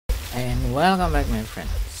And welcome back, my friends.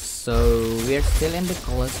 So we're still in the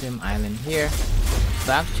Colloseum island here,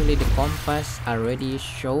 but actually the compass already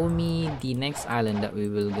show me the next island that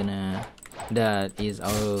that is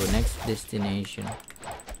our next destination.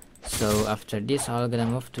 So after this I'll gonna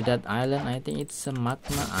move to that island. I think it's a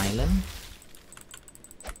Magma island.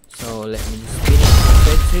 So let me just finish.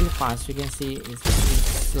 So it's really fast. You can see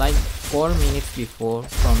it's like 4 minutes before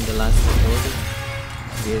from the last recording,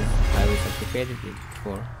 because I was occupied it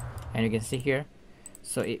before. And you can see here,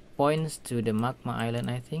 so it points to the Magma island,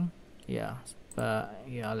 I think. Yeah, but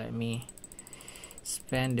yeah, let me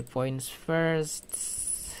spend the points first.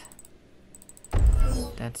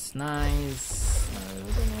 That's nice.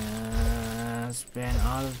 We're gonna spend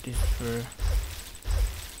all of this for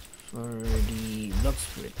the Blox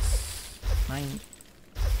fruits. 9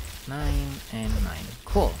 and 9.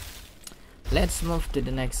 Cool. Let's move to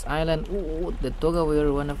the next island. Ooh, the Toga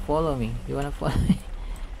will wanna follow me. You wanna follow me?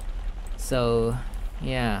 So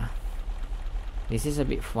yeah, this is a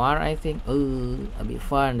bit far, I think. A bit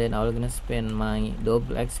far, and then I'm gonna spend my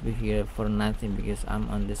double XP here for nothing because I'm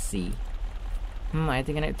on the sea. I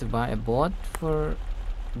think I need to buy a boat for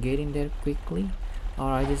getting there quickly,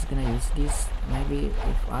 or I just gonna use this. Maybe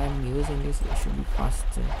if I'm using this, it should be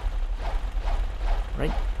faster,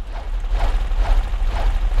 right?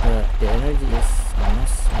 But the energy is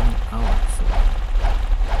almost running out, so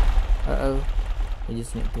I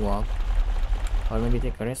just need to walk, or maybe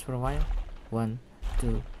take a rest for a while. 1,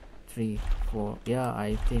 2, 3, 4. Yeah,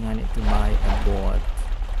 I think I need to buy a boat.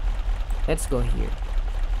 Let's go here.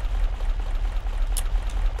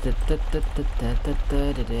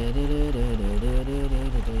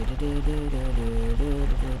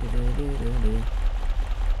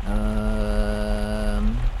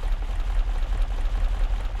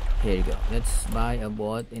 Here you go. Let's buy a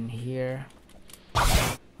boat in here,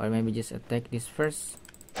 or maybe just attack this first.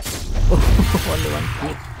 Only one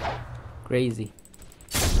hit. Crazy.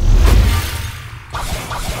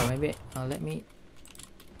 Or maybe let me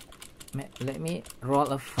roll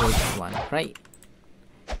a first one, right?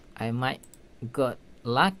 I might got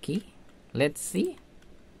lucky. Let's see.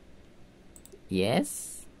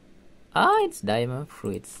 Yes. It's diamond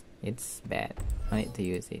fruits. It's bad. I need to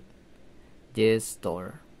use it. Just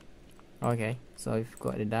store. Okay, so we've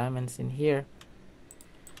got the diamonds in here,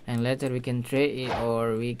 and later we can trade it,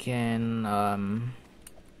 or we can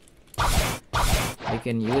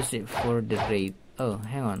use it for the raid. Oh,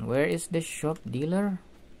 hang on, where is the shop dealer?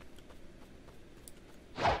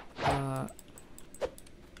 Come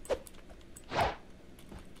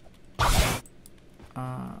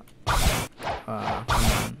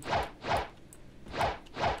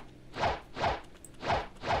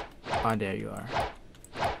on. There you are.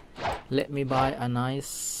 Let me buy a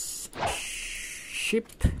nice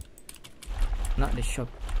ship. Not the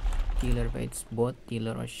shop dealer, but it's boat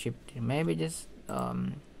dealer or ship dealer. Maybe just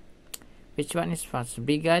which one is faster,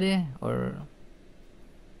 brigade or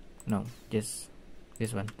no, just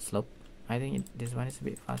this one, slope. I think this one is a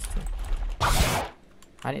bit faster.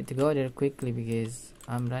 I need to go there quickly because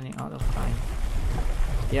I'm running out of time.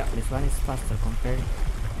 Yeah, this one is faster compared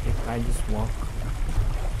if I just walk,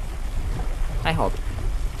 I hope.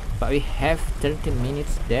 But we have 13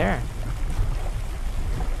 minutes there.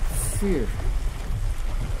 Phew.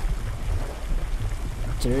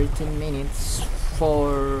 13 minutes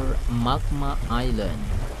for Magma Island.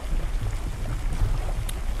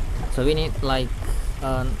 So we need like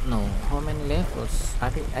no, how many levels?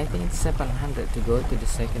 I think it's 700 to go to the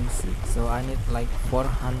second sea. So I need like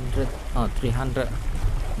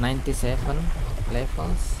 397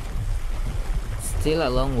 levels. Still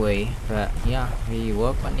a long way, but yeah, we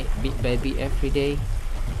work on it bit by bit every day.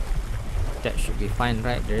 That should be fine,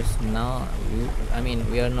 right? There's no, we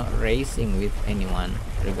are not racing with anyone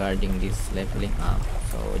regarding this leveling up,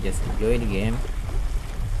 so just enjoy the game.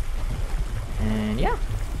 And yeah,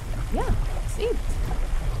 that's it.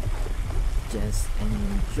 Just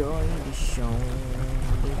enjoy the show,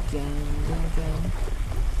 the game.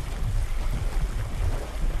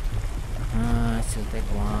 Still take a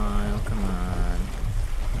while, come on.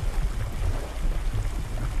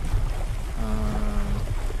 I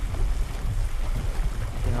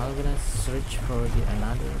think I'm gonna search for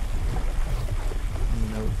another.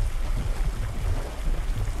 No.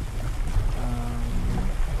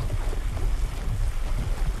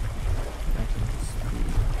 I can just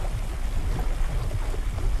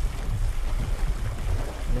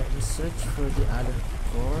let me search for the other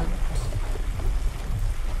chord.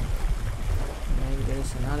 Maybe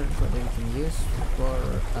there's another code that we can use for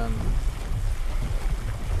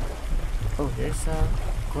oh, there's a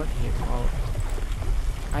code here called,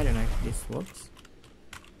 I don't know if this works.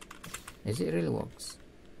 Is it really works?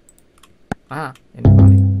 Ah,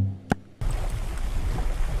 invalid.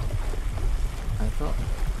 I thought.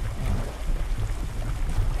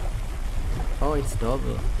 Oh, it's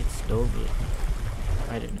double. It's double.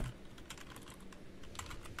 I don't know.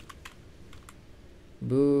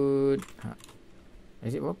 But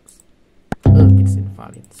is it works? Oh, it's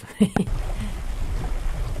invalid. Sorry.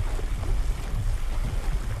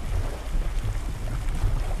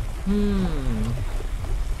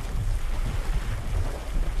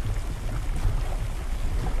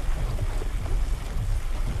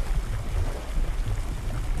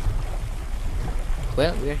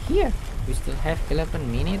 Well, we're here. We still have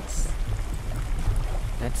 11 minutes.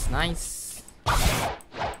 That's nice.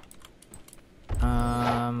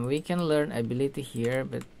 We can learn ability here,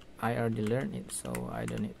 but I already learned it, so I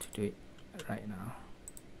don't need to do it right now.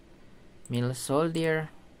 Mill soldier.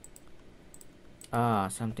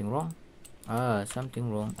 Something wrong.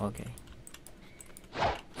 Something wrong. Okay.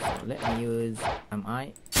 So let me use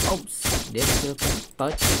MI. Oops, they still can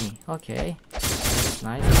touch me. Okay, that's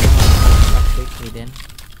nice. Up quickly then.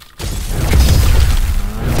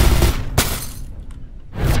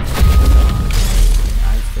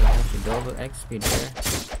 I still have the double XP there.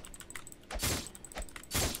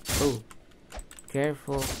 Oh,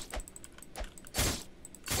 careful.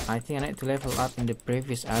 I think I need to level up in the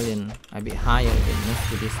previous island a bit higher than move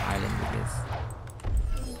to this island,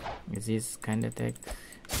 because this kinda take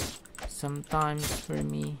some time for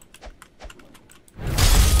me.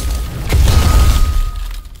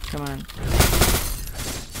 Come on.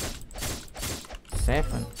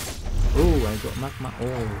 7. Oh, I got magma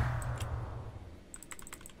ore.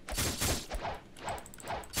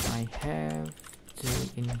 I have to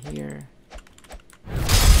in here.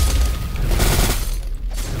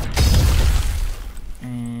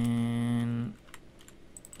 And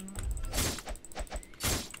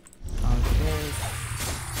okay,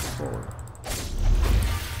 4,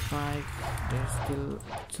 5. There's still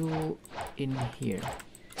 2 in here.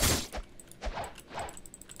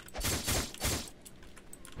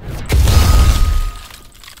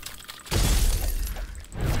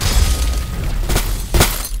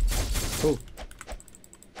 Oh,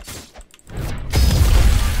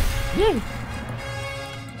 yay!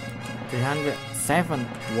 307.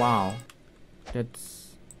 Wow,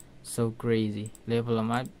 that's so crazy.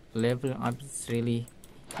 Leveling up is really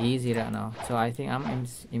easy right now. So I think I'm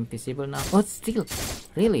invisible now. Oh, still,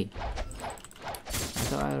 really? I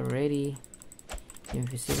thought I already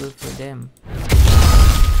invisible for them.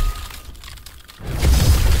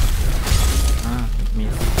 It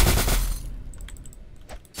missed.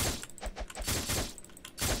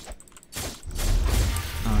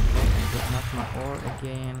 Okay, I got magma ore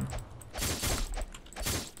again.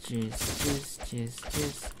 Jeez.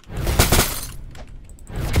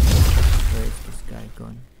 Where is this guy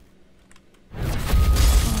gone?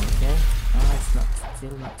 Okay. It's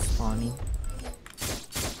still not spawning.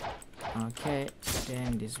 Okay,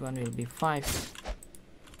 then this one will be 5.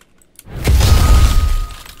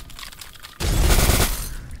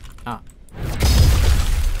 Okay.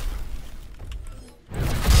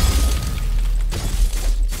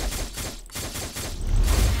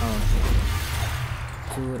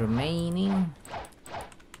 2 remaining,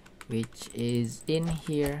 which is in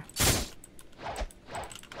here.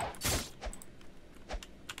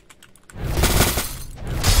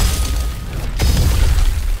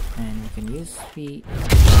 And we can use feet.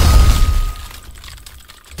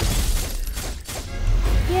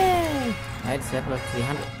 Yay! That's level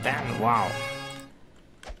 310. Wow,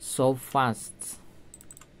 so fast.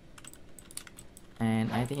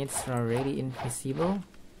 And I think it's already invisible.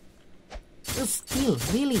 Still,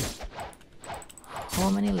 really? How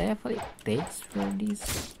many level it takes for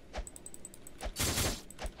this?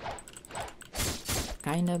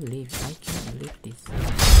 Kinda believe, I can't believe this.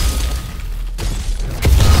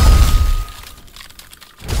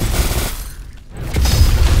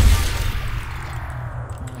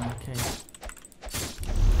 Okay.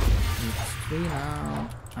 It's 3 now.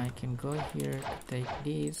 I can go here to take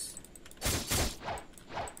this.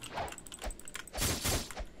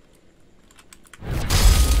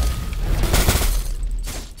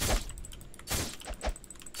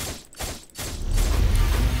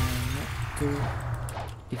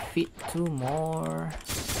 Defeat 2 more,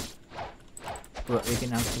 but we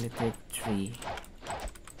can actually take 3.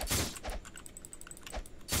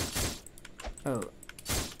 Oh,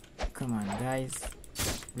 come on guys,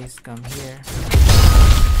 please come here.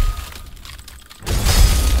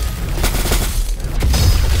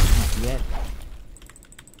 Not yet.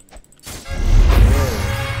 Whoa.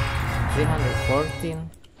 314.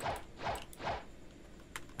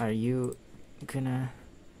 are you gonna?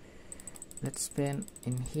 Let's spin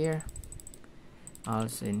in here,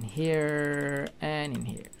 also in here, and in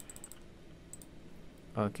here.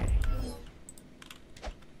 Okay.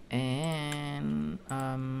 And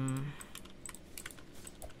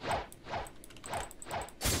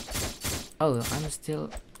oh, I'm still,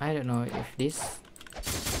 I don't know if this,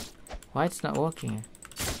 why it's not working.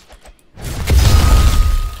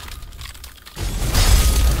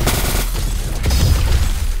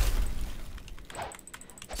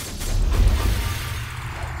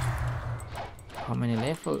 How many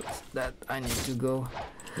levels that I need to go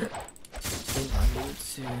in order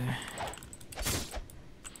to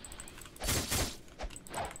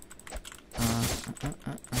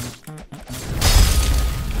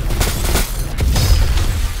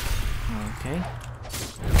okay.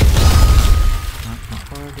 Magma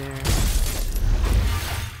order.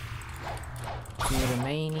 2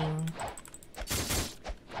 remaining.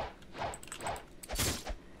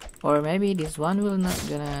 Or maybe this one will not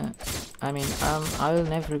gonna, I mean, I will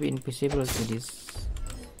never be invisible to this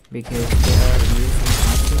because they are using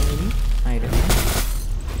something maybe, I don't know.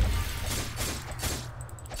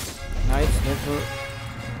 Now it's level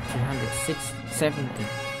 370.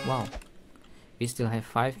 Wow, we still have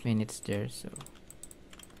 5 minutes there, so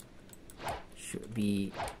should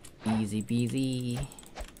be easy peasy.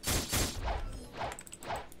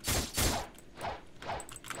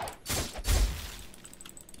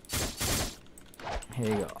 Here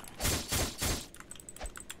you go.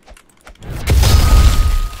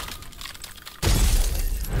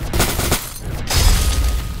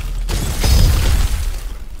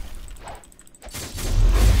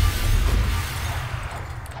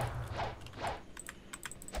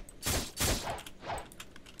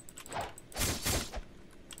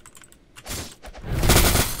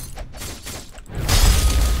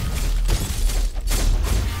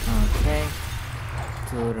 Okay,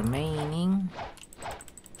 2 remaining.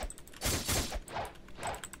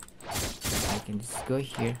 I can just go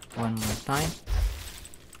here one more time.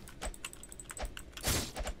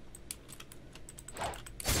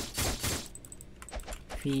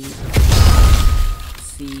 P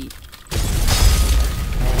C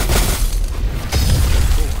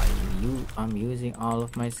I'm using all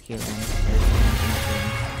of my skill and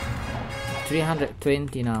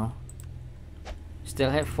 320 now. Still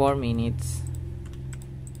have 4 minutes.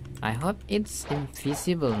 I hope it's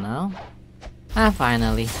invisible now.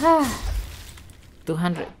 Finally.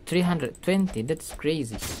 320, that's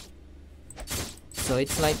crazy. So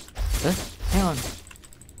it's like, hang on.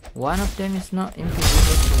 One of them is not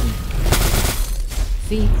invisible to me.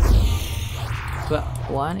 See? But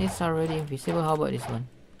one is already invisible. How about this one?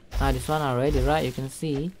 This one already, right? You can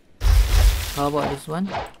see. How about this one?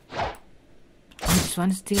 This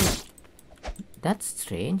one still. That's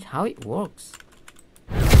strange how it works.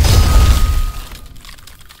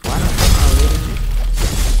 One of them already.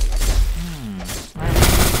 I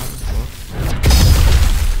don't know how this works.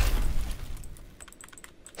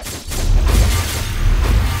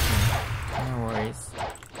 No worries.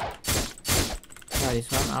 This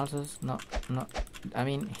one also not. I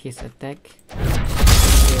mean, his attack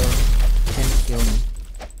can kill me.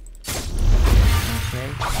 Okay,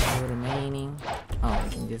 2 remaining. Oh, I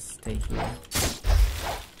can just stay here.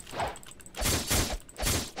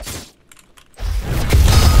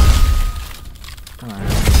 Come on.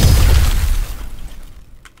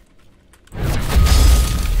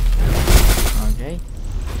 Okay.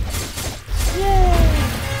 Yay!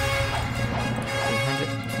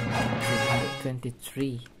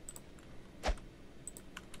 323.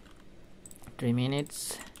 3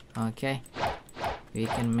 minutes. Okay. We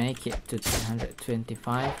can make it to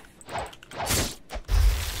 325.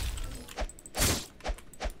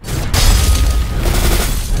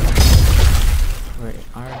 Where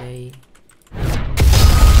are they?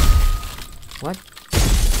 What?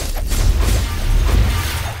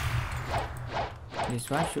 This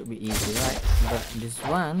one should be easy, right? But this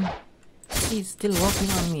one is still working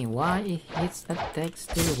on me. Why is its attack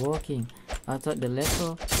still working? I thought the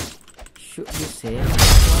level should be safe.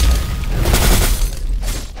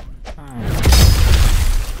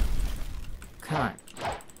 Come on.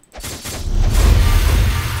 5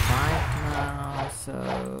 now,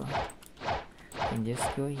 so I can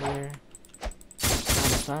just go here.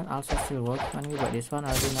 This one also still working on me, but this one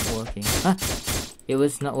already not working. It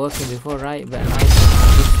was not working before, right? But now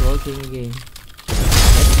it's working again.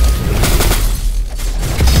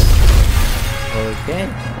 Okay.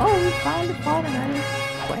 Oh, we finally found another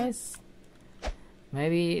quest.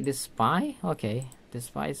 Maybe the spy? Okay, the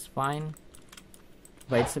spy is fine.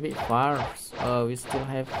 But it's a bit far. So we still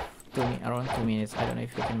have around 2 minutes. I don't know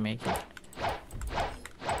if we can make it.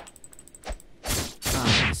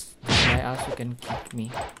 This guy also can kick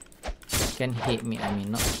me. Can hit me. I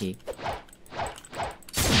mean, not kick.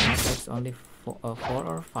 Now it's only 4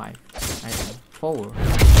 or 5. I don't know. 4.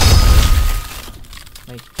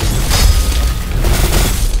 Like.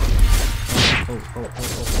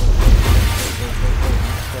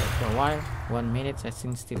 For a while. 1 minute. I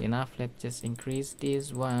think still enough. Let's just increase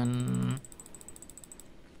this one.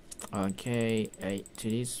 Okay, 8 to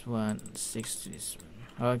this one, 6 to this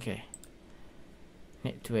one. Okay.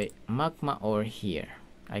 Need to wait. Magma or here.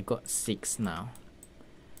 I got 6 now.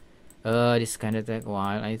 This kind of take a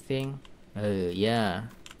while, I think. Yeah.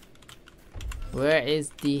 Where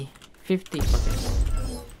is the 50? Okay.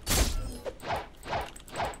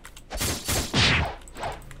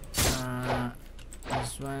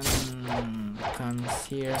 This one comes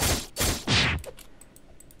here.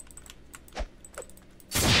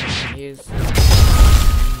 Here's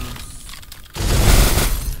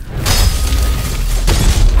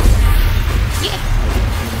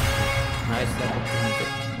nice level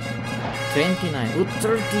 29. Ooh,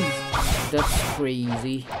 30. That's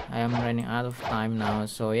crazy. I am running out of time now.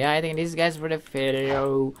 So yeah, I think this is guys for the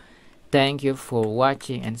video. Thank you for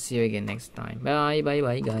watching and see you again next time. Bye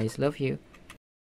guys. Love you.